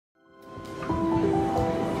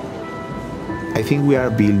I think we are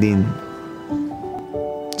building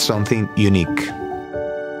something unique.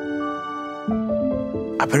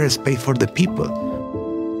 A better space for the people.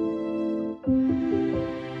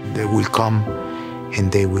 They will come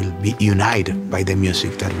and they will be united by the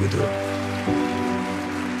music that we do.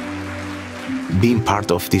 Being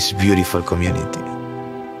part of this beautiful community.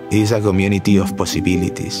 It is a community of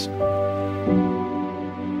possibilities.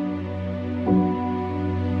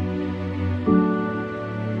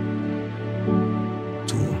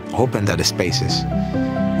 To open that spaces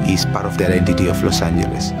is part of the identity of Los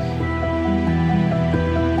Angeles.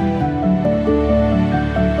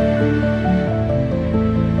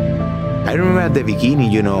 I remember at the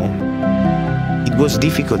beginning, it was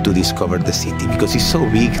difficult to discover the city because it's so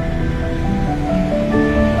big.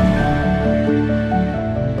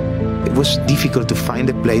 It was difficult to find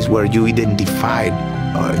a place where you identified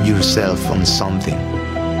yourself on something.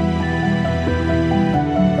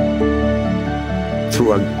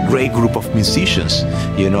 Through a great group of musicians,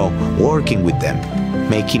 working with them,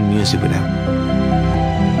 making music with them.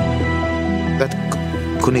 That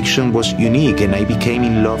connection was unique, and I became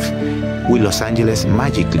in love with Los Angeles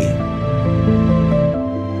magically.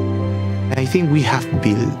 I think we have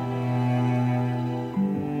built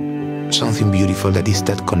something beautiful, that is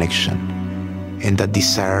that connection and that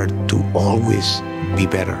desire to always be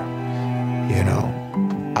better,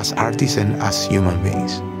 as artists and as human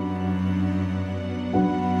beings.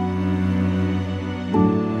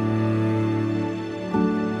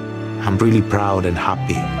 I'm really proud and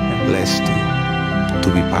happy and blessed to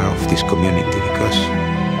be part of this community because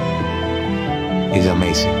it's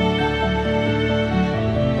amazing.